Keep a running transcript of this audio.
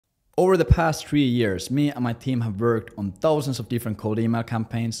Over the past 3 years, me and my team have worked on thousands of different cold email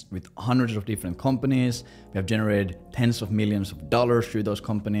campaigns with hundreds of different companies. We have generated tens of millions of dollars through those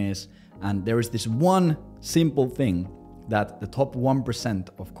companies. And there is this one simple thing that the top 1%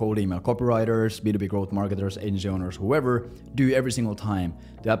 of cold email copywriters, B2B growth marketers, agency owners, whoever, do every single time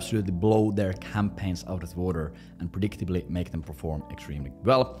to absolutely blow their campaigns out of the water and predictably make them perform extremely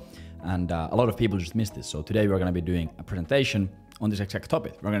well. And a lot of people just miss this. So today we're going to be doing a presentation on this exact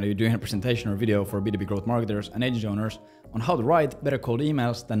topic. We're going to be doing a presentation or video for B2B growth marketers and agency owners on how to write better cold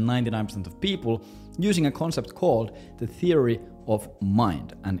emails than 99% of people using a concept called the theory of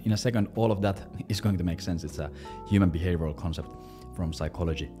mind. And in a second, all of that is going to make sense. It's a human behavioral concept from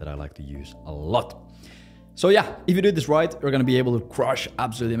psychology that I like to use a lot. So yeah, if you do this right, you're going to be able to crush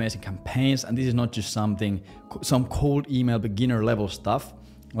absolutely amazing campaigns. And this is not just some cold email beginner level stuff.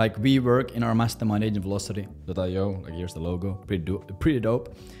 Like we work in our mastermind agentvelocity.io, like here's the logo, pretty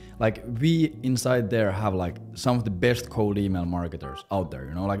dope. Like we inside there have like some of the best cold email marketers out there,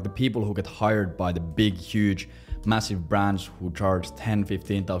 you know, like the people who get hired by the big, huge, massive brands who charge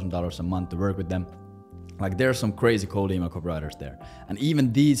 $10,000, $15,000 a month to work with them. Like there's some crazy cold email copywriters there. And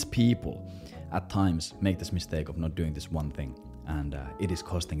even these people at times make this mistake of not doing this one thing. And it is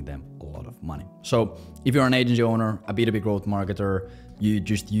costing them a lot of money. So if you're an agency owner, a B2B growth marketer, you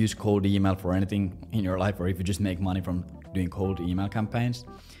just use cold email for anything in your life, or if you just make money from doing cold email campaigns,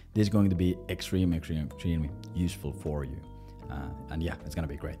 this is going to be extremely useful for you. And yeah, it's gonna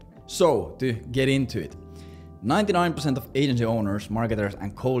be great. So to get into it, 99% of agency owners, marketers,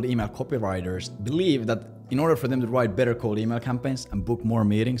 and cold email copywriters believe that in order for them to write better cold email campaigns and book more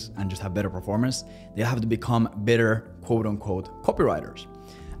meetings and just have better performance, they have to become better quote-unquote copywriters.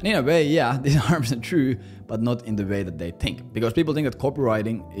 And in a way, yeah, this is 100% true, but not in the way that they think. Because people think that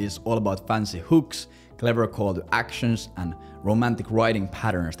copywriting is all about fancy hooks, clever call to actions, and romantic writing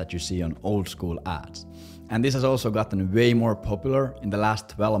patterns that you see on old school ads. And this has also gotten way more popular in the last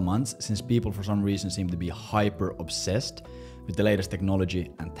 12 months since people for some reason seem to be hyper obsessed with the latest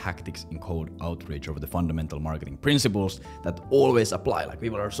technology and tactics in cold outreach over the fundamental marketing principles that always apply. Like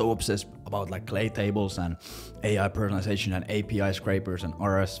people are so obsessed about like clay tables and AI personalization and API scrapers and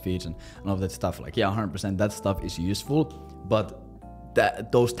RSS feeds and all of that stuff. Like yeah, 100% that stuff is useful, but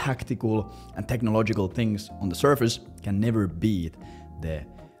those tactical and technological things on the surface can never beat the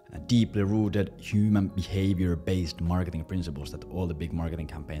deeply rooted human behavior based marketing principles that all the big marketing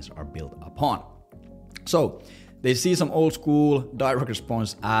campaigns are built upon. So they see some old school direct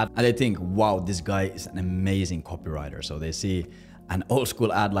response ad and they think, wow, this guy is an amazing copywriter. So they see an old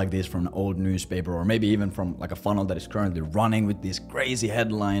school ad like this from an old newspaper, or maybe even from like a funnel that is currently running with these crazy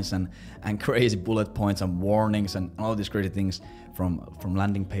headlines and crazy bullet points and warnings and all these crazy things from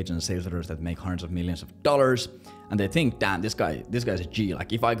landing pages and sales letters that make hundreds of millions of dollars. And they think, damn, this guy's a G.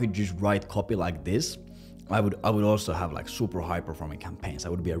 Like if I could just write copy like this, I would also have like super high performing campaigns. I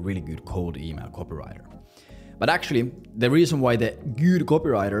would be a really good cold email copywriter. But actually, the reason why the good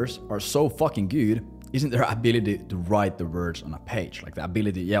copywriters are so fucking good isn't their ability to write the words on a page. Like the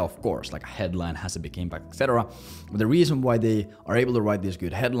ability, yeah, of course, like a headline has a big impact, etc. But the reason why they are able to write these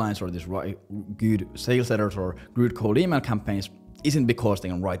good headlines or these good sales letters or good cold email campaigns isn't because they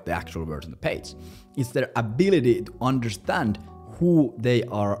can write the actual words on the page. It's their ability to understand who they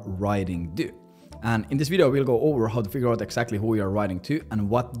are writing to. And in this video, we'll go over how to figure out exactly who you are writing to and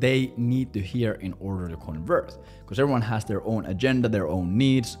what they need to hear in order to convert. Because everyone has their own agenda, their own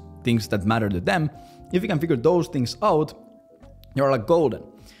needs, things that matter to them. If you can figure those things out, you're like golden.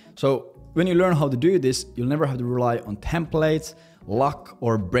 So when you learn how to do this, you'll never have to rely on templates, luck,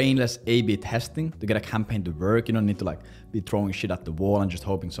 or brainless A/B testing to get a campaign to work. You don't need to like be throwing shit at the wall and just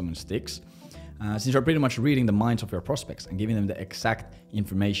hoping someone sticks. Since you're pretty much reading the minds of your prospects and giving them the exact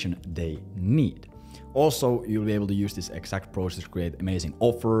information they need. Also, you'll be able to use this exact process to create amazing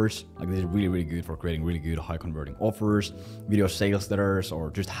offers. Like this is really good for creating really good high converting offers, video sales letters,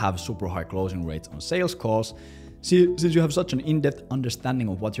 or just have super high closing rates on sales calls. Since you have such an in-depth understanding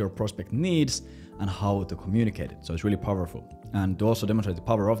of what your prospect needs and how to communicate it. So it's really powerful. And to also demonstrate the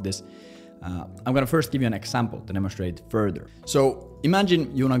power of this, I'm gonna first give you an example to demonstrate further. So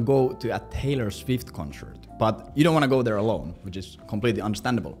imagine you wanna go to a Taylor Swift concert, but you don't wanna go there alone, which is completely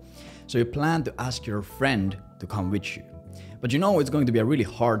understandable. So you plan to ask your friend to come with you. But you know it's going to be a really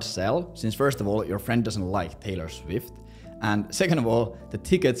hard sell, since first of all, your friend doesn't like Taylor Swift. And second of all, the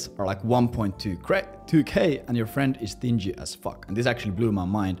tickets are like 1.2K and your friend is stingy as fuck. And this actually blew my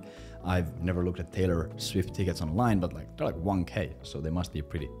mind. I've never looked at Taylor Swift tickets online, but like they're like 1K, so they must be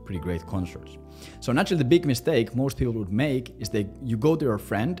pretty great concerts. So naturally the big mistake most people would make is you go to your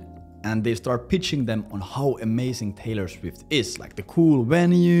friend and they start pitching them on how amazing Taylor Swift is. Like the cool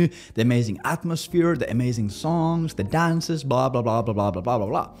venue, the amazing atmosphere, the amazing songs, the dances, blah, blah, blah, blah, blah, blah, blah, blah,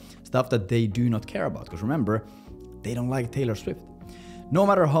 blah. Stuff that they do not care about. Because remember, they don't like Taylor Swift. No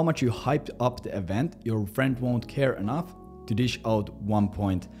matter how much you hyped up the event, your friend won't care enough to dish out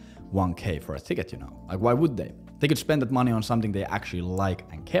 1.1k for a ticket, you know. Like, why would they? They could spend that money on something they actually like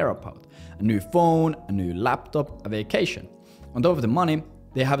and care about. A new phone, a new laptop, a vacation. On top of the money,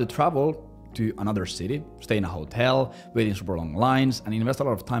 they have to travel to another city, stay in a hotel, wait in super long lines, and invest a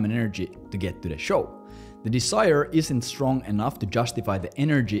lot of time and energy to get to the show. The desire isn't strong enough to justify the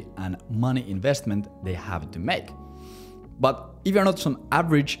energy and money investment they have to make. But if you're not some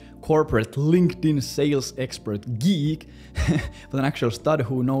average corporate LinkedIn sales expert geek, but an actual stud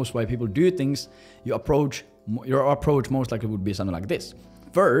who knows why people do things, your approach most likely would be something like this.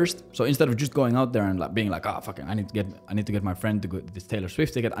 First, so instead of just going out there and like being like, oh fucking, I need to get my friend to go this Taylor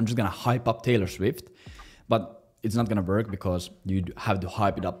Swift ticket, I'm just gonna hype up Taylor Swift. But it's not gonna work because you have to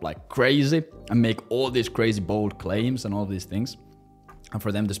hype it up like crazy and make all these crazy bold claims and all these things. And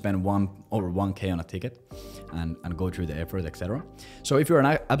for them to spend over 1k on a ticket and go through the effort, etc. So if you're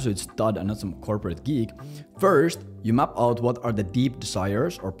an absolute stud and not some corporate geek, first you map out what are the deep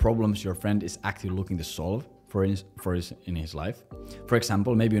desires or problems your friend is actually looking to solve in his life. For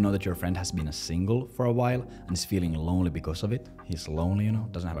example, maybe you know that your friend has been a single for a while and is feeling lonely because of it. He's lonely, you know,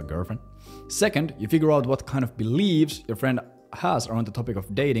 doesn't have a girlfriend. Second, you figure out what kind of beliefs your friend has around the topic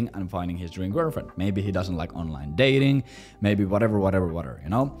of dating and finding his dream girlfriend. Maybe he doesn't like online dating, maybe whatever, you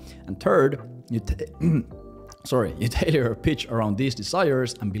know? And third, you tailor your pitch around these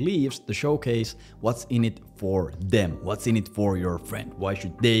desires and beliefs to showcase what's in it for them, what's in it for your friend, why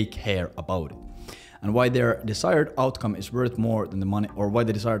should they care about it, and why their desired outcome is worth more than the money, or why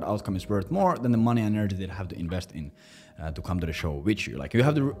the desired outcome is worth more than the money and energy they have to invest in to come to the show with you. Like, you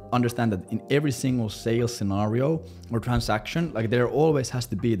have to understand that in every single sales scenario or transaction, like, there always has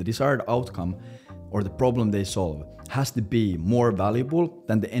to be the desired outcome or the problem they solve has to be more valuable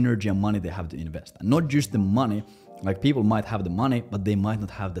than the energy and money they have to invest. And not just the money. Like, people might have the money, but they might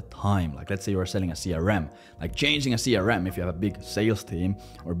not have the time. Like, let's say you're selling a CRM. Like, changing a CRM, if you have a big sales team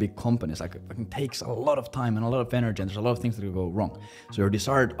or big companies, like, it takes a lot of time and a lot of energy, and there's a lot of things that could go wrong. So your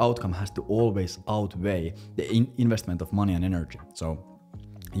desired outcome has to always outweigh the investment of money and energy. So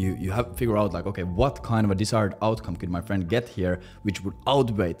you have to figure out, like, okay, what kind of a desired outcome could my friend get here, which would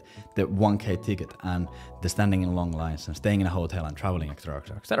outweigh the 1k ticket and the standing in long lines and staying in a hotel and traveling, etc.,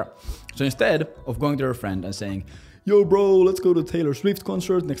 etc., etc. So instead of going to your friend and saying, yo bro, let's go to Taylor Swift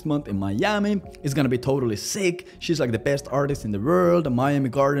concert next month in Miami. It's gonna be totally sick. She's like the best artist in the world. The Miami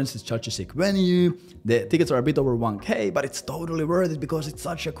Gardens is such a sick venue. The tickets are a bit over 1k, but it's totally worth it because it's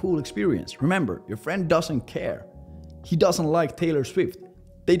such a cool experience. Remember, your friend doesn't care. He doesn't like Taylor Swift.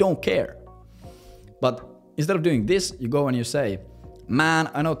 They don't care. But instead of doing this, you go and you say,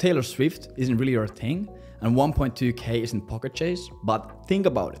 man, I know Taylor Swift isn't really your thing, and 1.2k isn't pocket chase, but think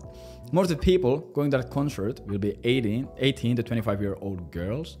about it. Most of the people going to that concert will be 18 to 25-year-old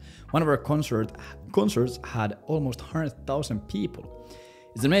girls. One of our concerts had almost 100,000 people.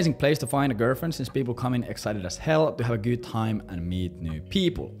 It's an amazing place to find a girlfriend since people come in excited as hell to have a good time and meet new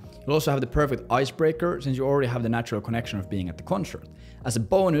people. You'll also have the perfect icebreaker since you already have the natural connection of being at the concert. As a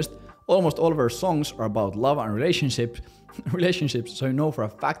bonus, almost all of our songs are about love and relationships, so you know for a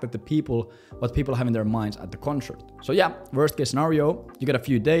fact that what people have in their minds at the concert. So yeah, worst case scenario, you get a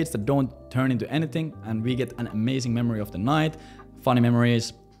few dates that don't turn into anything, and we get an amazing memory of the night, funny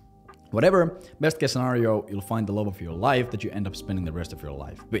memories, whatever. Best case scenario, you'll find the love of your life that you end up spending the rest of your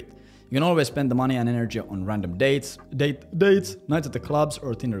life with. You can always spend the money and energy on random dates, nights at the clubs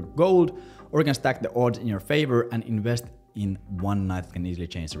or Tinder Gold, or you can stack the odds in your favor and invest in one night that can easily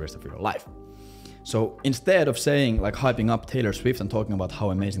change the rest of your life. So instead of saying, like, hyping up Taylor Swift and talking about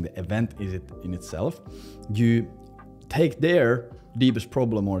how amazing the event is in itself, you take their deepest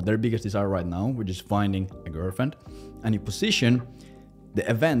problem or their biggest desire right now, which is finding a girlfriend, and you position the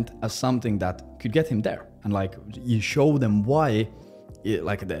event as something that could get him there. And like, you show them why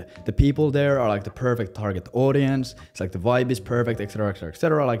like the people there are like the perfect target audience. It's like the vibe is perfect, etc., etc.,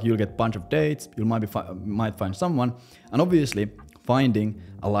 etc. Like, you'll get a bunch of dates, you might find someone, and obviously finding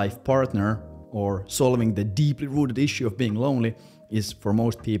a life partner or solving the deeply rooted issue of being lonely is for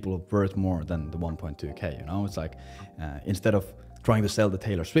most people worth more than the 1.2k, you know? It's like, instead of trying to sell the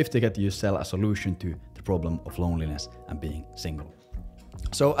Taylor Swift ticket, you sell a solution to the problem of loneliness and being single.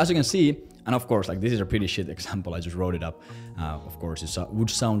 So as you can see, and of course, like, this is a pretty shit example, I just wrote it up. Of course, it would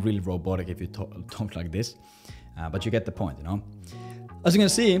sound really robotic if you talk like this, but you get the point, you know? As you can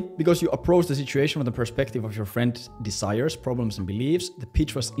see, because you approach the situation from the perspective of your friend's desires, problems, and beliefs, the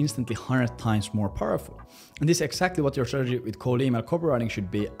pitch was instantly 100 times more powerful. And this is exactly what your strategy with cold email copywriting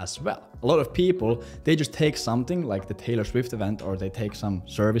should be as well. A lot of people, they just take something like the Taylor Swift event, or they take some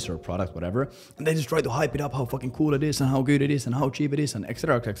service or product, whatever, and they just try to hype it up how fucking cool it is and how good it is and how cheap it is and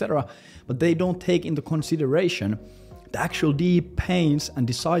etc, etc. But they don't take into consideration the actual deep pains and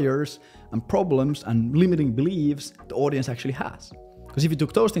desires and problems and limiting beliefs the audience actually has. Because if you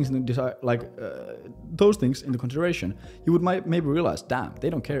took those things into consideration, you would maybe realize, damn, they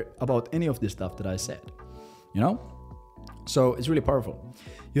don't care about any of this stuff that I said, you know? So it's really powerful.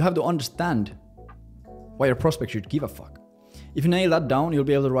 You have to understand why your prospect should give a fuck. If you nail that down, you'll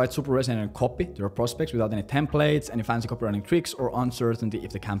be able to write super resonating copy to your prospects without any templates, any fancy copywriting tricks, or uncertainty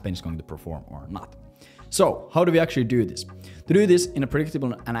if the campaign is going to perform or not. So how do we actually do this? To do this in a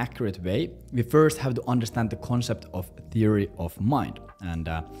predictable and accurate way, we first have to understand the concept of theory of mind. And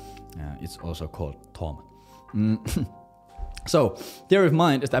it's also called TOM. So, theory of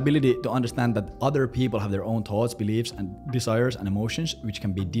mind is the ability to understand that other people have their own thoughts, beliefs, and desires and emotions, which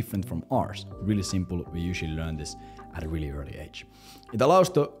can be different from ours. Really simple, we usually learn this at a really early age. It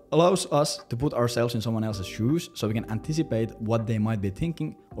allows us to put ourselves in someone else's shoes so we can anticipate what they might be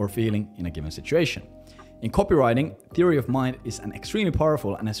thinking or feeling in a given situation. In copywriting, theory of mind is an extremely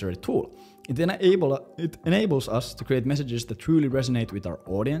powerful and necessary tool. It enables us to create messages that truly resonate with our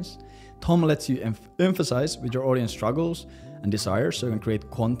audience. Tom lets you emphasize with your audience struggles and desires, so you can create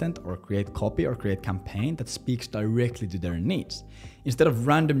content or create copy or create campaign that speaks directly to their needs. Instead of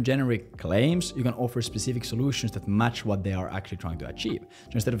random generic claims, you can offer specific solutions that match what they are actually trying to achieve.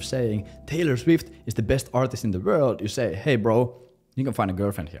 So instead of saying Taylor Swift is the best artist in the world, you say, hey bro, you can find a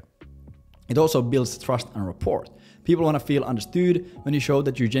girlfriend here. It also builds trust and rapport. People want to feel understood. When you show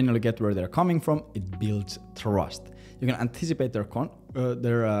that you genuinely get where they're coming from, it builds trust. You can anticipate their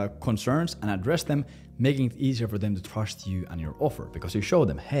concerns and address them, making it easier for them to trust you and your offer, because you show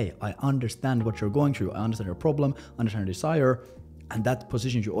them, hey, I understand what you're going through, I understand your problem, understand your desire, and that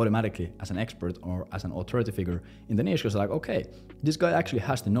positions you automatically as an expert or as an authority figure in the niche, because like, okay, this guy actually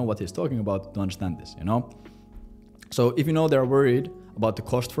has to know what he's talking about to understand this, you know? So if you know they're worried about the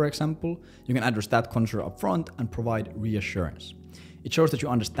cost, for example, you can address that concern up front and provide reassurance. It shows that you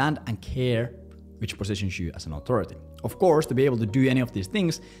understand and care, which positions you as an authority. Of course, to be able to do any of these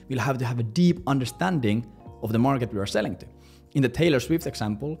things, we'll have to have a deep understanding of the market we are selling to. In the Taylor Swift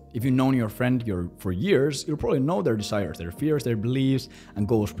example, if you've known your friend for years, you'll probably know their desires, their fears, their beliefs, and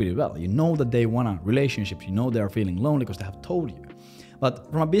goals pretty well. You know that they want a relationship, you know they are feeling lonely because they have told you.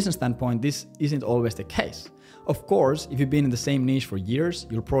 But from a business standpoint, this isn't always the case. Of course, if you've been in the same niche for years,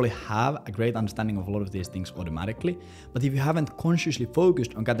 you'll probably have a great understanding of a lot of these things automatically. But if you haven't consciously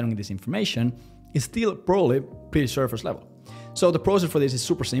focused on gathering this information, it's still probably pretty surface level. So the process for this is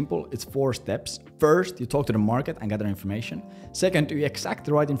super simple. It's 4 steps. First, you talk to the market and gather information. Second, you extract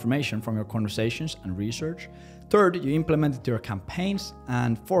the right information from your conversations and research. Third, you implement it to your campaigns.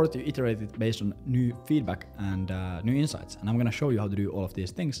 And fourth, you iterate it based on new feedback and new insights. And I'm gonna show you how to do all of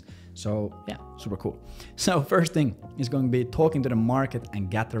these things. So yeah, super cool. So first thing is going to be talking to the market and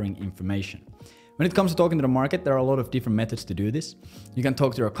gathering information. When it comes to talking to the market, there are a lot of different methods to do this. You can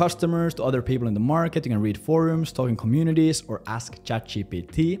talk to your customers, to other people in the market, you can read forums, talk in communities, or ask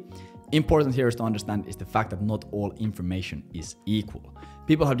ChatGPT. Important here is to understand is the fact that not all information is equal.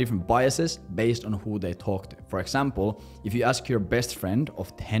 People have different biases based on who they talk to. For example, if you ask your best friend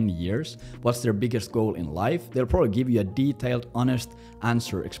of 10 years what's their biggest goal in life, they'll probably give you a detailed, honest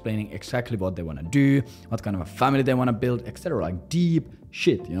answer explaining exactly what they want to do, what kind of a family they want to build, etc. Like deep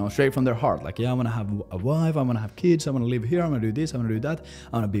shit, you know, straight from their heart. Like, yeah, I want to have a wife, I want to have kids, I want to live here, I want to do this, I want to do that,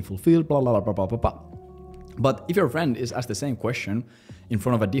 I want to be fulfilled, blah, blah, blah, blah, blah, blah. But if your friend is asked the same question in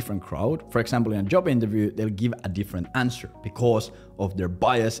front of a different crowd, for example, in a job interview, they'll give a different answer because of their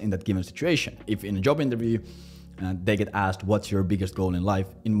bias in that given situation. If in a job interview, they get asked, what's your biggest goal in life?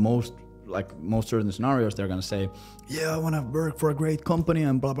 In most certain scenarios, they're gonna say, yeah, I wanna work for a great company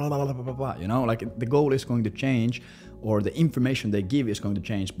and blah, blah, blah, blah, blah, blah. You know, like the goal is going to change, or the information they give is going to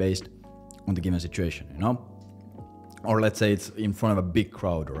change based on the given situation, you know? Or let's say it's in front of a big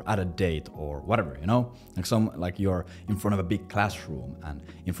crowd or at a date or whatever, you know? Like you're in front of a big classroom and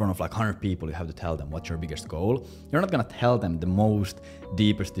in front of like 100 people, you have to tell them what's your biggest goal. You're not gonna tell them the most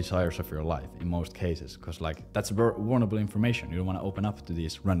deepest desires of your life in most cases, because like that's vulnerable information. You don't wanna open up to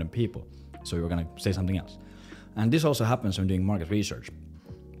these random people. So you're gonna say something else. And this also happens when doing market research.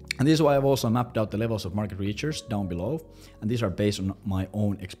 And this is why I've also mapped out the levels of market research down below. And these are based on my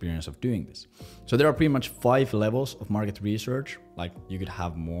own experience of doing this. So there are pretty much 5 levels of market research. Like you could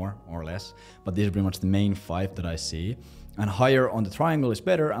have more or less, but these are pretty much the main 5 that I see. And higher on the triangle is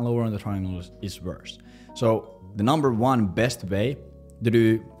better and lower on the triangle is worse. So the number 1 best way to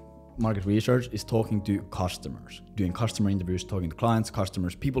do market research is talking to customers, doing customer interviews, talking to clients,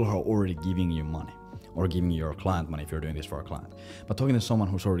 customers, people who are already giving you money, or giving your client money if you're doing this for a client, but talking to someone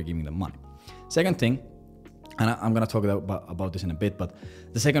who's already giving them money. Second thing, and I'm gonna talk about this in a bit, but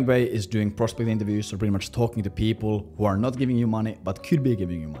the second way is doing prospect interviews, so pretty much talking to people who are not giving you money, but could be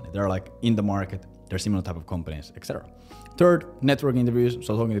giving you money. They're like in the market, they're similar type of companies, etc. Third, network interviews,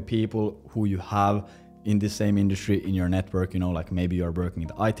 so talking to people who you have in the same industry in your network, you know, like maybe you're working in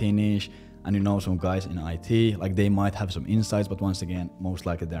the IT niche, and you know some guys in IT, like they might have some insights, but once again, most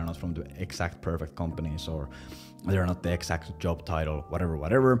likely they're not from the exact perfect companies, or they're not the exact job title,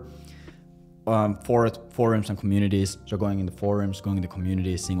 whatever. Fourth, forums and communities. So going in the forums, going in the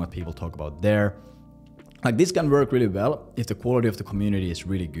communities, seeing what people talk about there. Like this can work really well if the quality of the community is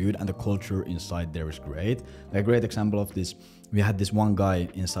really good and the culture inside there is great. Like a great example of this, we had this one guy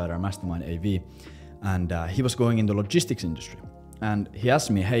inside our mastermind AV, and he was going in the logistics industry. And he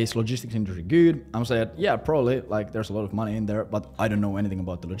asked me, hey, is logistics industry good? I'm saying, yeah, probably, like there's a lot of money in there, but I don't know anything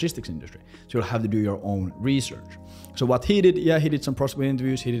about the logistics industry. So you'll have to do your own research. So what he did, he did some prospect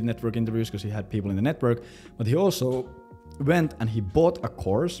interviews, he did network interviews because he had people in the network, but he also went and he bought a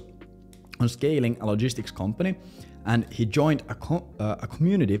course on scaling a logistics company, and he joined a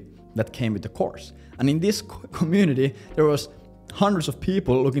community that came with the course. And in this community, there was hundreds of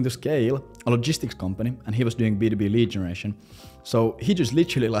people looking to scale a logistics company, and he was doing B2B lead generation. So he just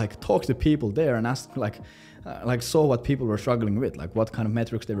literally like talked to people there and asked like saw what people were struggling with, like what kind of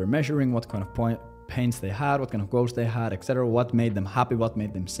metrics they were measuring, what kind of pains they had, what kind of goals they had, etc. What made them happy, what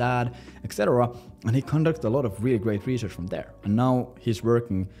made them sad, etc. And he conducted a lot of really great research from there. And now he's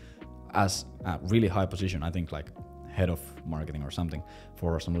working as a really high position, I think like head of marketing or something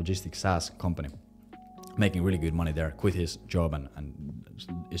for some logistics SaaS company, making really good money there, quit his job and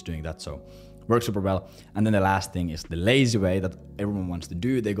is doing that. So works super well. And then the last thing is the lazy way that everyone wants to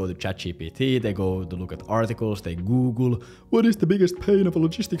do. They go to ChatGPT, they go to look at articles, they Google, what is the biggest pain of a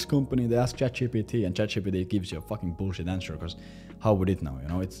logistics company? They ask ChatGPT, and ChatGPT gives you a fucking bullshit answer, because how would it know? You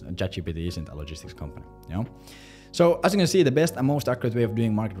know, ChatGPT isn't a logistics company, you know? So as you can see, the best and most accurate way of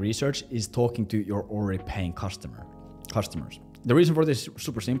doing market research is talking to your already paying customers. The reason for this is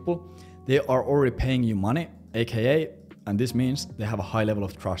super simple. They are already paying you money, aka, and this means they have a high level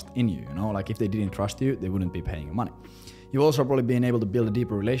of trust in you, you know, like if they didn't trust you, they wouldn't be paying you money. You've also probably been able to build a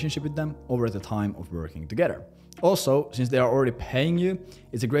deeper relationship with them over the time of working together. Also, since they are already paying you,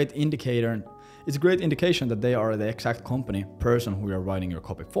 it's a great indication that they are the exact person who you're writing your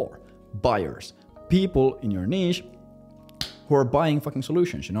copy for. Buyers, people in your niche who are buying fucking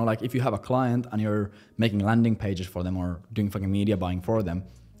solutions, you know, like if you have a client and you're making landing pages for them or doing fucking media buying for them,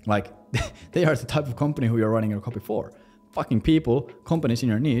 like they are the type of company who you're running your copy for. Fucking people, companies in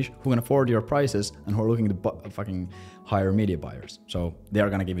your niche who can afford your prices and who are looking to fucking hire media buyers. So they are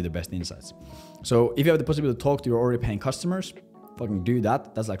gonna give you the best insights. So if you have the possibility to talk to your already paying customers, fucking do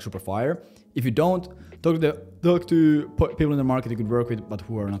that. That's like super fire. If you don't, talk to people in the market you could work with, but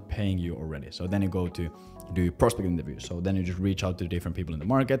who are not paying you already. So then you go to do prospect interviews. So then you just reach out to different people in the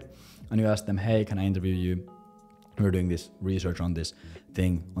market and you ask them, hey, can I interview you? We're doing this research on this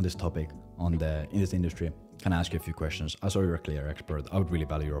thing, on this topic, in this industry. Can I ask you a few questions? I saw you're a clear expert. I would really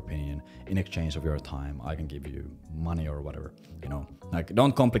value your opinion. In exchange of your time, I can give you money or whatever, you know, like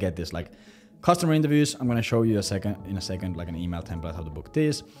don't complicate this. Like customer interviews, I'm going to show you in a second, like an email template, how to book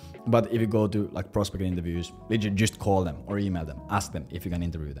this. But if you go to like prospect interviews, just call them or email them, ask them if you can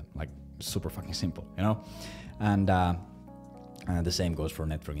interview them, like super fucking simple, you know? And the same goes for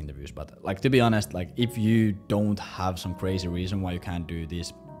network interviews. But like, to be honest, like if you don't have some crazy reason why you can't do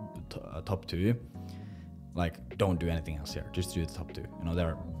these top 2, like don't do anything else here. Just do the top 2. You know,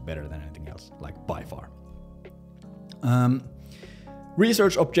 they're better than anything else, like by far.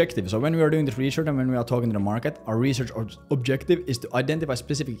 Research objective. So when we are doing this research and when we are talking to the market, our research objective is to identify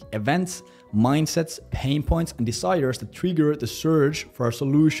specific events, mindsets, pain points, and desires that trigger the search for a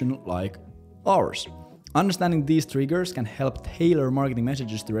solution like ours. Understanding these triggers can help tailor marketing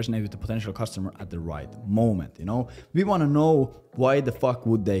messages to resonate with the potential customer at the right moment. You know, we want to know why the fuck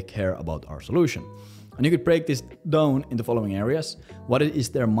would they care about our solution. And you could break this down in the following areas. What is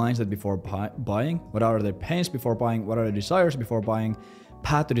their mindset before buying? What are their pains before buying? What are their desires before buying?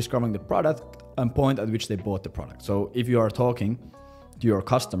 Path to discovering the product and point at which they bought the product. So if you are talking to your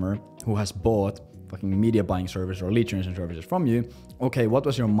customer who has bought fucking media buying service or lead generation services from you, okay, what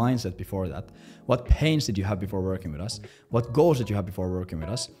was your mindset before that? What pains did you have before working with us? What goals did you have before working with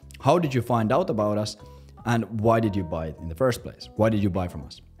us? How did you find out about us? And why did you buy it in the first place? Why did you buy from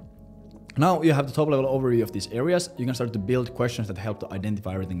us? Now you have the top level overview of these areas. You can start to build questions that help to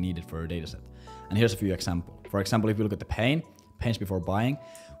identify everything needed for your dataset. And here's a few examples. For example, if you look at the pains before buying,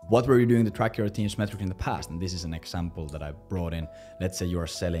 what were you doing to track your team's metrics in the past? And this is an example that I brought in. Let's say you are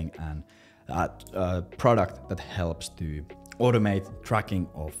selling a product that helps to automate tracking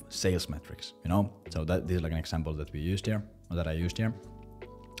of sales metrics, you know? So this is like an example that we used here, or that I used here.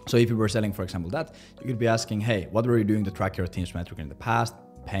 So if you were selling, for example, that, you could be asking, hey, what were you doing to track your team's metrics in the past?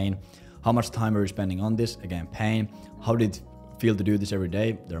 Pain. How much time were you spending on this? Again, pain. How did it feel to do this every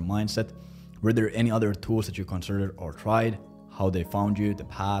day? Their mindset. Were there any other tools that you considered or tried? How they found you, the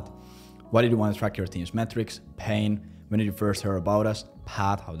path. Why did you want to track your team's metrics? Pain. When did you first hear about us?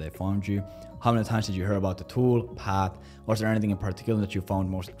 Path. How they found you. How many times did you hear about the tool? Path. Was there anything in particular that you found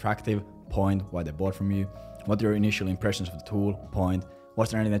most attractive? Point. Why they bought from you. What were your initial impressions of the tool? Point. Was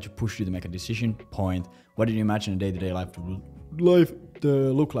there anything that you pushed you to make a decision? Point. What did you imagine a day-to-day life to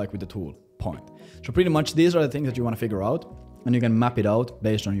look like with the tool? Point. So pretty much these are the things that you want to figure out, and you can map it out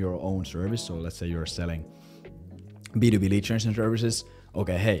based on your own service. So let's say you're selling B2B lead generation services.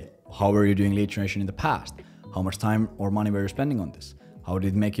 Okay, hey, how were you doing lead generation in the past? How much time or money were you spending on this? How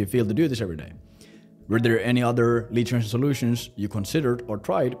did it make you feel to do this every day? Were there any other lead generation solutions you considered or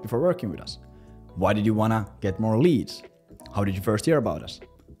tried before working with us? Why did you want to get more leads? How did you first hear about us?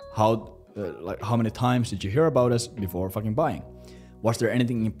 How many times did you hear about us before fucking buying? Was there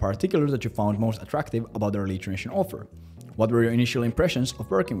anything in particular that you found most attractive about our lead generation offer? What were your initial impressions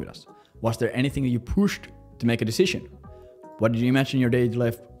of working with us? Was there anything that you pushed to make a decision? What did you imagine your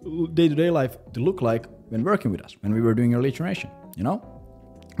day-to-day life to look like when working with us, when we were doing your lead generation, you know?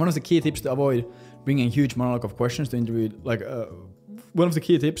 One of the key tips to avoid bringing a huge monologue of questions to interview, one of the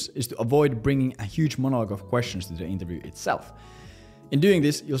key tips is to avoid bringing a huge monologue of questions to the interview itself. In doing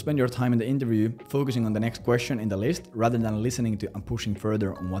this, you'll spend your time in the interview focusing on the next question in the list rather than listening to and pushing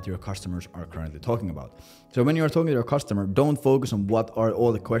further on what your customers are currently talking about. So when you're talking to your customer, don't focus on what are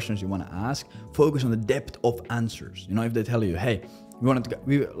all the questions you want to ask. Focus on the depth of answers. You know, if they tell you, hey,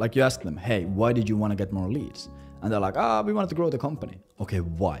 you ask them, hey, why did you want to get more leads? And they're like, we wanted to grow the company. Okay,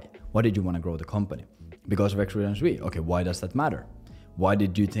 why? Why did you want to grow the company? Because of X, Y, and Z. Okay, why does that matter? Why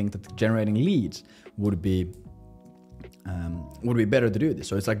did you think that generating leads would be better to do this?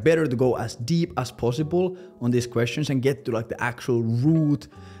 So it's like better to go as deep as possible on these questions and get to like the actual root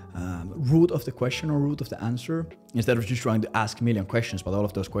of the question or root of the answer, instead of just trying to ask a million questions, but all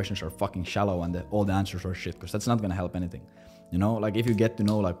of those questions are fucking shallow and all the answers are shit, because that's not gonna help anything. You know, like if you get to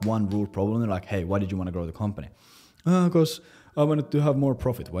know like one root problem, they're like, hey, why did you want to grow the company? Because I wanted to have more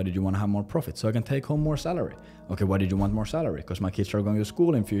profit. Why did you want to have more profit? So I can take home more salary. Okay, why did you want more salary? Because my kids are going to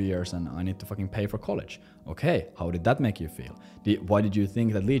school in a few years and I need to fucking pay for college. Okay, how did that make you feel? Why did you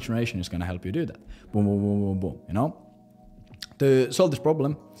think that lead generation is going to help you do that? Boom, boom, boom, boom, boom, you know? To solve this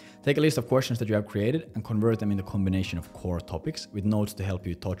problem, take a list of questions that you have created and convert them into a combination of core topics with notes to help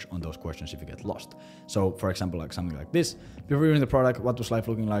you touch on those questions if you get lost. So for example, like something like this: before using the product, what was life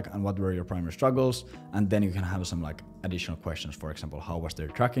looking like and what were your primary struggles? And then you can have some like additional questions. For example, how was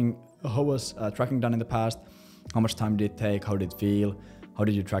tracking done in the past? How much time did it take? How did it feel? How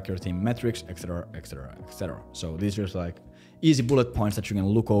did you track your team metrics, etc., etc., etc. So these are like easy bullet points that you can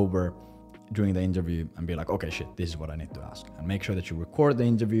look over during the interview and be like, okay, shit, this is what I need to ask. And make sure that you record the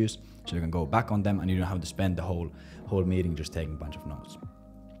interviews so you can go back on them and you don't have to spend the whole meeting just taking a bunch of notes.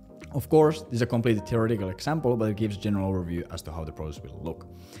 Of course, this is a completely theoretical example, but it gives a general overview as to how the process will look.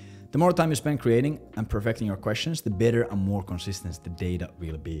 The more time you spend creating and perfecting your questions, the better and more consistent the data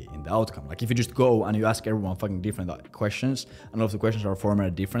will be in the outcome. Like if you just go and you ask everyone fucking different questions, and all of the questions are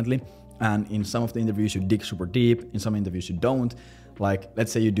formatted differently, and in some of the interviews you dig super deep, in some interviews you don't. Like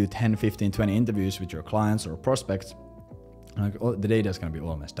let's say you do 10, 15, 20 interviews with your clients or prospects, like the data is going to be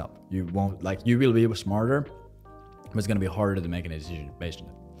all messed up. You will be smarter, but it's going to be harder to make a decision based on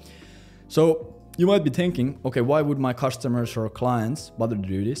it. So you might be thinking, okay, why would my customers or clients bother to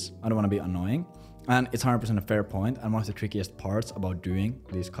do this? I don't want to be annoying. And it's 100% a fair point. And one of the trickiest parts about doing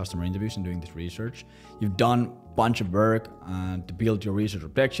these customer interviews and doing this research, you've done a bunch of work to build your research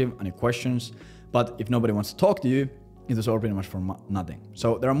objective and your questions. But if nobody wants to talk to you, it is all pretty much for nothing.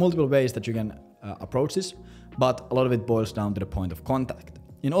 So there are multiple ways that you can approach this, but a lot of it boils down to the point of contact.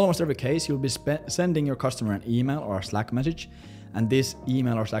 In almost every case, you'll be sending your customer an email or a Slack message, and this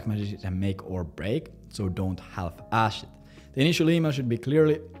email or Slack message is a make or break, so don't half-ass it. The initial email should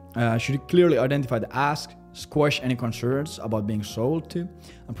clearly identify the ask squash any concerns about being sold to,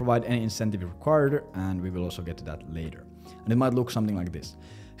 and provide any incentive required, and we will also get to that later. And it might look something like this.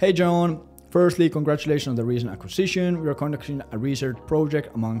 Hey John, firstly, congratulations on the recent acquisition. We are conducting a research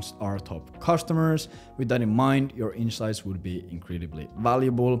project amongst our top customers. With that in mind, your insights would be incredibly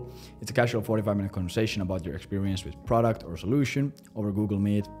valuable. It's a casual 45-minute conversation about your experience with product or solution over Google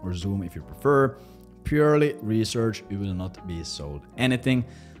Meet or Zoom if you prefer. Purely research, you will not be sold anything.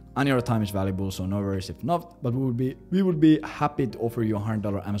 And your time is valuable, so no worries if not, but we would be happy to offer you a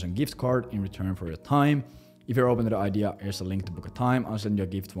 $100 Amazon gift card in return for your time. If you're open to the idea, here's a link to book a time. I'll send you a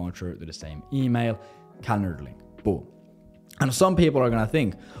gift voucher to the same email, calendar link, boom. And some people are gonna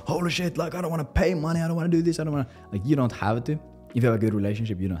think, holy shit, like I don't wanna pay money, I don't wanna do this, I don't wanna, like you don't have to. If you have a good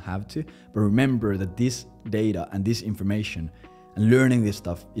relationship, you don't have to. But remember that this data and this information and learning this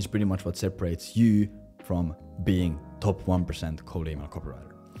stuff is pretty much what separates you from being top 1% cold email copywriter.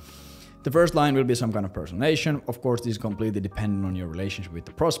 The first line will be some kind of personalization. Of course, this is completely dependent on your relationship with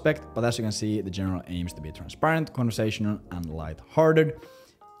the prospect, but as you can see, the general aim is to be transparent, conversational, and light-hearted.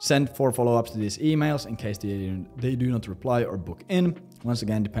 Send 4 follow-ups to these emails in case they do not reply or book in. Once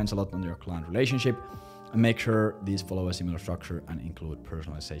again, depends a lot on your client relationship. And make sure these follow a similar structure and include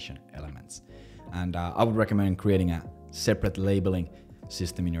personalization elements. And I would recommend creating a separate labeling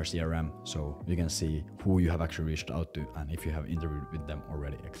system in your CRM so you can see who you have actually reached out to and if you have interviewed with them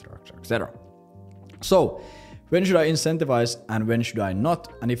already, etc, etc. So when should I incentivize and when should I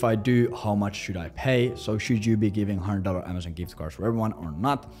not? And if I do, how much should I pay? So should you be giving $100 Amazon gift cards for everyone or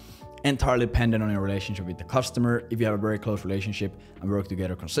not? Entirely dependent on your relationship with the customer. If you have a very close relationship and work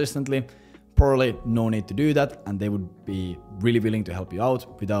together consistently, probably no need to do that, and they would be really willing to help you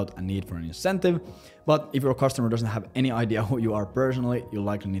out without a need for an incentive. But if your customer doesn't have any idea who you are personally, you'll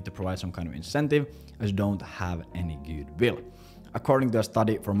likely need to provide some kind of incentive as you don't have any goodwill. According to a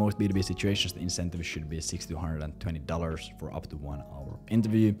study, for most B2B situations, the incentive should be $60 to $120 for up to 1 hour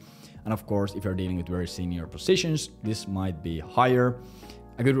interview. And of course, if you're dealing with very senior positions, this might be higher.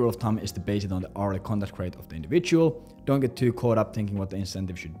 A good rule of thumb is to base it on the hourly contact rate of the individual. Don't get too caught up thinking what the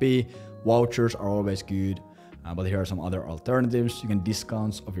incentive should be. Vouchers are always good, but here are some other alternatives. You can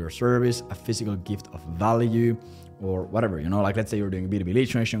discounts of your service, a physical gift of value, or whatever, you know, like let's say you're doing B2B lead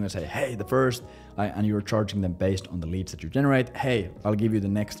generation, you're gonna say, hey, the first, and you're charging them based on the leads that you generate. Hey, I'll give you the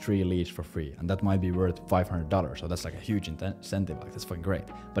next 3 leads for free. And that might be worth $500. So that's like a huge incentive, like that's fucking great,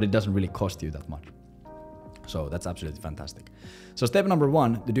 but it doesn't really cost you that much. So that's absolutely fantastic. So step number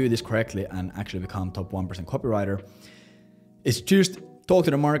 1 to do this correctly and actually become top 1% copywriter is just talk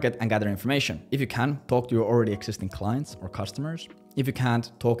to the market and gather information. If you can, talk to your already existing clients or customers. If you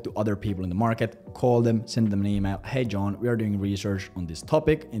can't, talk to other people in the market, call them, send them an email. Hey John, we are doing research on this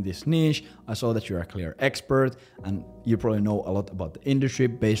topic in this niche. I saw that you're a clear expert and you probably know a lot about the industry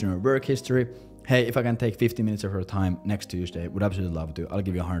based on your work history. Hey, if I can take 50 minutes of your time next Tuesday, would absolutely love to. I'll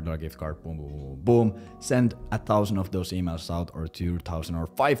give you a $100 gift card, boom, boom, boom, boom. Send 1,000 of those emails out, or 2,000 or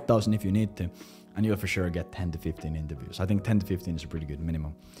 5,000 if you need to, and you'll for sure get 10 to 15 interviews. I think 10 to 15 is a pretty good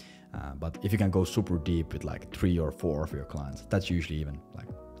minimum. But if you can go super deep with like 3 or 4 of your clients, that's usually even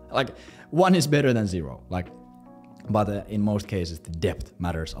like 1 is better than 0. But in most cases, the depth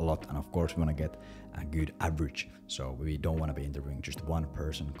matters a lot. And of course, we want to get a good average. So we don't want to be interviewing just 1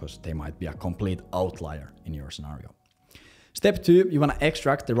 person because they might be a complete outlier in your scenario. Step 2, you want to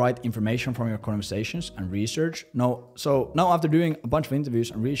extract the right information from your conversations and research. So now after doing a bunch of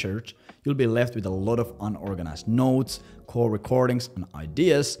interviews and research, you'll be left with a lot of unorganized notes, call recordings, and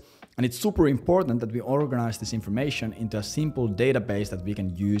ideas. And it's super important that we organize this information into a simple database that we can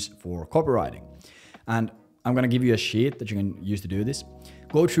use for copywriting. And I'm going to give you a sheet that you can use to do this.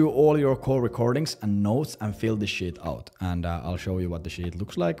 Go through all your call recordings and notes and fill this sheet out. And I'll show you what the sheet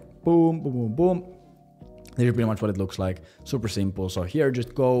looks like. Boom, boom, boom, boom. This is pretty much what it looks like. Super simple. So here,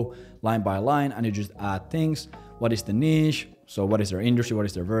 just go line by line and you just add things. What is the niche? So what is their industry? What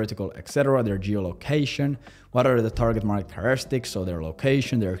is their vertical, etc. Their geolocation. What are the target market characteristics? So their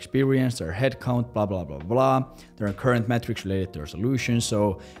location, their experience, their headcount, blah, blah, blah, blah. Their current metrics related to their solution.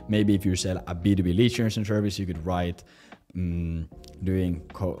 So maybe if you sell a B2B lead generation service, you could write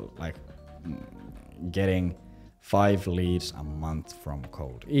getting 5 leads a month from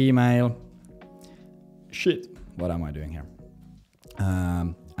cold email. Shit, what am I doing here?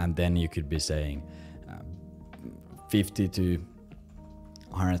 And then you could be saying $50,000 to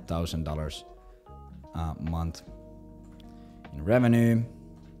 $100,000 a month in revenue,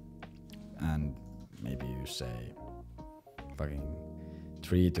 and maybe you say fucking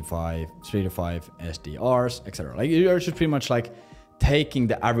 3 to 5 SDRs, etc. Like you're just pretty much like taking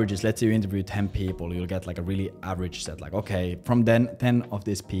the averages. Let's say you interview 10 people, you'll get like a really average set. Like, okay, from then 10 of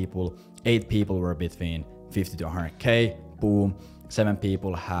these people, 8 people were between 50 to 100K, boom. 7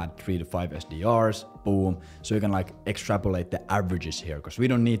 people had 3 to 5 SDRs, boom. So you can like extrapolate the averages here, because we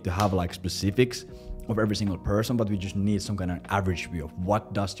don't need to have like specifics of every single person, but we just need some kind of average view of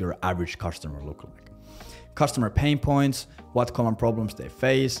what does your average customer look like. Customer pain points, what common problems they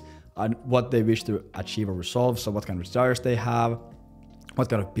face, and what they wish to achieve or resolve. So what kind of desires they have, what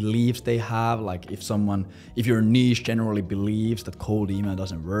kind of beliefs they have. Like if your niche generally believes that cold email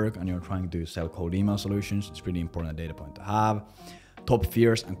doesn't work and you're trying to sell cold email solutions, it's pretty important data point to have. Top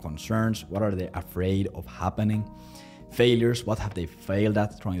fears and concerns, what are they afraid of happening? Failures, what have they failed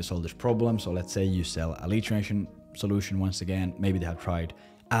at trying to solve this problem? So let's say you sell a lead generation solution once again, maybe they have tried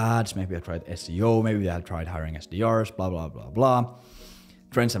ads, maybe they have tried SEO, maybe they have tried hiring SDRs, blah, blah, blah, blah.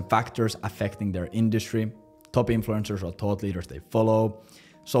 Trends and factors affecting their industry, top influencers or thought leaders they follow,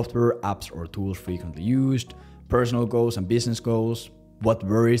 software, apps or tools frequently used, personal goals and business goals, what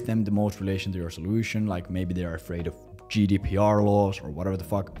worries them the most in relation to your solution, like maybe they're afraid of GDPR laws or whatever the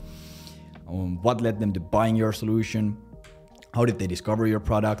fuck, what led them to buying your solution, how did they discover your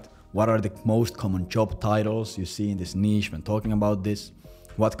product, what are the most common job titles you see in this niche when talking about this,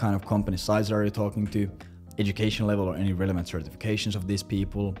 what kind of company size are you talking to, education level or any relevant certifications of these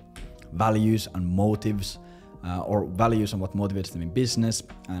people, values and motives, or values and what motivates them in business,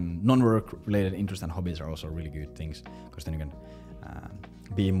 and non-work related interests and hobbies are also really good things, because then you can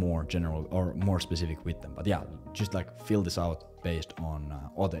be more general or more specific with them. But yeah, just like fill this out based on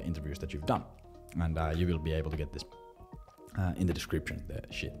all the interviews that you've done, and you will be able to get this in the description, the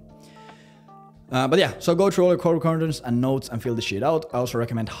shit. But yeah, so go through all your core contents and notes and fill the shit out. I also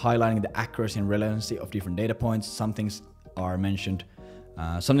recommend highlighting the accuracy and relevancy of different data points. Some things are mentioned,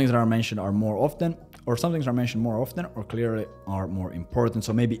 some things that are mentioned are more often, or some things are mentioned more often or clearly are more important.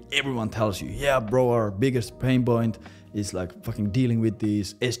 So maybe everyone tells you, yeah, bro, our biggest pain point is like fucking dealing with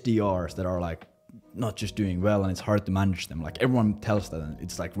these SDRs that are like not just doing well and it's hard to manage them. Like everyone tells that, and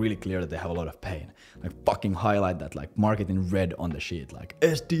it's like really clear that they have a lot of pain. Like fucking highlight that, like mark it in red on the sheet, like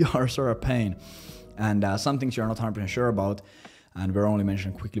SDRs are a pain. And some things you're not 100% sure about, and we're only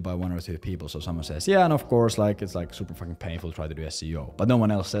mentioned quickly by 1 or 2 people. So someone says, yeah, and of course, like it's like super fucking painful to try to do SEO, but no one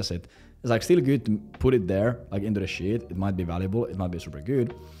else says it. It's like still good to put it there, like into the sheet. It might be valuable, it might be super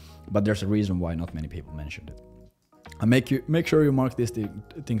good, but there's a reason why not many people mentioned it. And make sure you mark these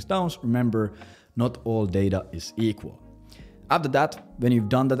things down. Remember, not all data is equal. After that, when you've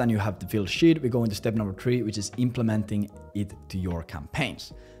done that and you have the fill sheet, we go into step number 3, which is implementing it to your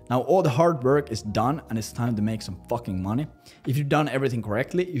campaigns. Now all the hard work is done and it's time to make some fucking money. If you've done everything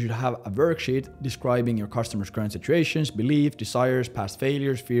correctly, you should have a worksheet describing your customers' current situations, beliefs, desires, past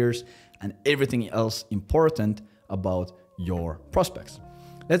failures, fears, and everything else important about your prospects.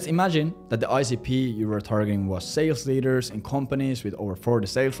 Let's imagine that the ICP you were targeting was sales leaders in companies with over 40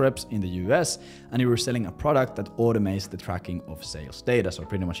 sales reps in the US, and you were selling a product that automates the tracking of sales data. So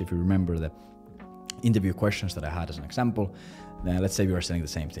pretty much if you remember the interview questions that I had as an example, then let's say we are selling the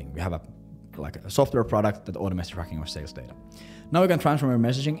same thing. We have a software product that automates the tracking of sales data. Now you can transform your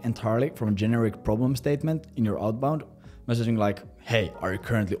messaging entirely from a generic problem statement in your outbound messaging, like, hey, are you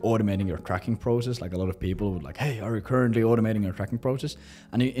currently automating your tracking process? Like a lot of people would like, hey, are you currently automating your tracking process?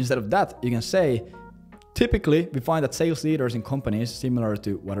 And instead of that, you can say, typically, we find that sales leaders in companies, similar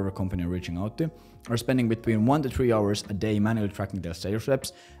to whatever company you're reaching out to, are spending between 1 to 3 hours a day manually tracking their sales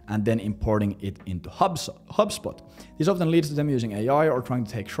reps and then importing it into HubSpot. This often leads to them using AI or trying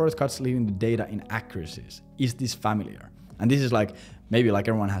to take shortcuts, leaving the data inaccuracies. Is this familiar? And this is like, maybe like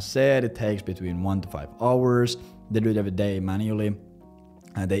everyone has said, it takes between 1 to 5 hours. They do it every day manually.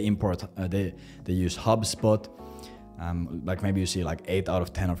 They import, they use HubSpot. Like maybe you see like 8 out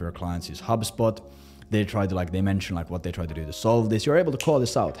of 10 of your clients use HubSpot. They try to they mention like what they try to do to solve this. You're able to call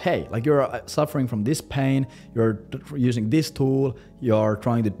this out. Hey, like you're suffering from this pain. You're using this tool. You're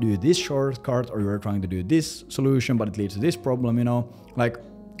trying to do this shortcut, or you're trying to do this solution, but it leads to this problem, you know, like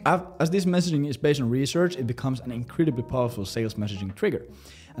as this messaging is based on research, it becomes an incredibly powerful sales messaging trigger.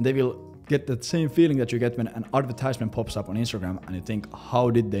 And they will get that same feeling that you get when an advertisement pops up on Instagram and you think, how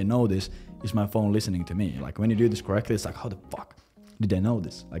did they know this? Is my phone listening to me? Like when you do this correctly, it's like, how the fuck did they know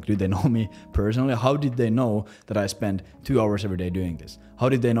this? Like, do they know me personally? How did they know that I spend 2 hours every day doing this? How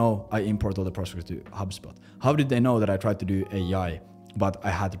did they know I import all the prospects to HubSpot? How did they know that I tried to do AI, but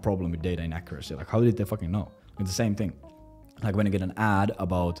I had the problem with data inaccuracy? Like, how did they fucking know? It's the same thing. Like when you get an ad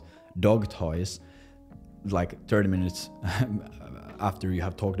about dog toys, like 30 minutes after you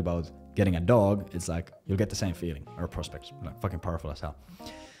have talked about getting a dog, it's like, you'll get the same feeling. Or prospects, like fucking powerful as hell.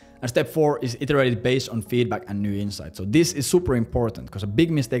 And step 4 is iterated based on feedback and new insights. So this is super important, because a big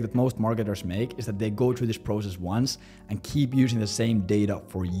mistake that most marketers make is that they go through this process once and keep using the same data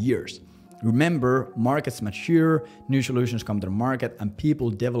for years. Remember, markets mature, new solutions come to the market, and people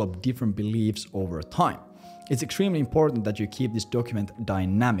develop different beliefs over time. It's extremely important that you keep this document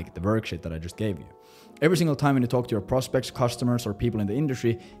dynamic, the worksheet that I just gave you. Every single time when you talk to your prospects, customers, or people in the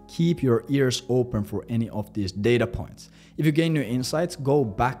industry, keep your ears open for any of these data points. If you gain new insights, go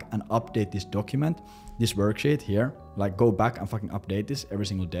back and update this document, this worksheet here. Like, go back and fucking update this every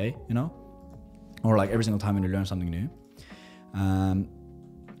single day, you know? Or like every single time when you learn something new.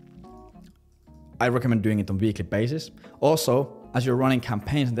 I recommend doing it on a weekly basis. Also, as you're running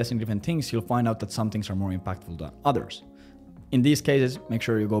campaigns and testing different things, you'll find out that some things are more impactful than others. In these cases, make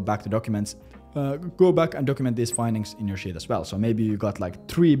sure you go back to documents, go back and document these findings in your sheet as well. So maybe you got like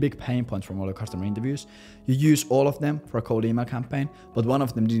 3 big pain points from all the customer interviews. You use all of them for a cold email campaign, but one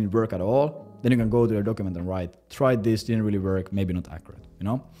of them didn't work at all. Then you can go to your document and write, tried this, didn't really work, maybe not accurate, you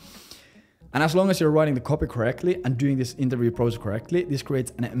know? And as long as you're writing the copy correctly and doing this interview process correctly, this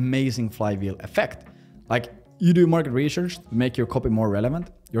creates an amazing flywheel effect. Like, you do market research to make your copy more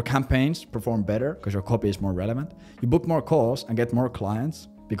relevant. Your campaigns perform better because your copy is more relevant. You book more calls and get more clients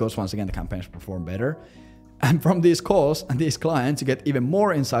because, once again, the campaigns perform better. And from these calls and these clients, you get even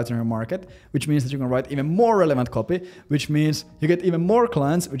more insights on your market, which means that you can write even more relevant copy, which means you get even more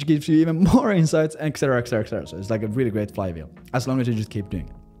clients, which gives you even more insights, etc., etc., etc. So it's like a really great flywheel, as long as you just keep doing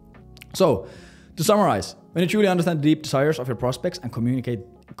it. So, to summarize, when you truly understand the deep desires of your prospects and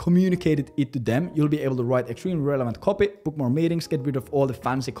communicated it to them, you'll be able to write extremely relevant copy, book more meetings, get rid of all the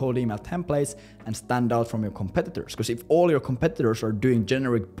fancy cold email templates, and stand out from your competitors. Because if all your competitors are doing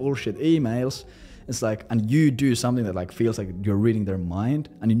generic bullshit emails, it's like, and you do something that like feels like you're reading their mind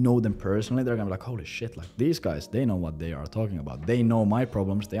and you know them personally, they're gonna be like, holy shit, like these guys, they know what they are talking about. They know my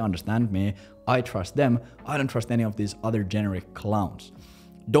problems, they understand me, I trust them, I don't trust any of these other generic clowns.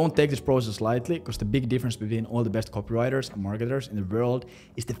 Don't take this process lightly, because the big difference between all the best copywriters and marketers in the world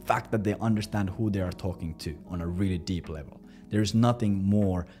is the fact that they understand who they are talking to on a really deep level. There is nothing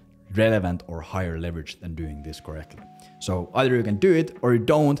more relevant or higher leverage than doing this correctly. So either you can do it or you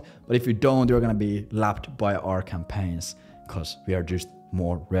don't, but if you don't, you're gonna be lapped by our campaigns because we are just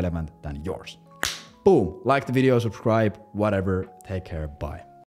more relevant than yours. Boom, like the video, subscribe, whatever, take care, bye.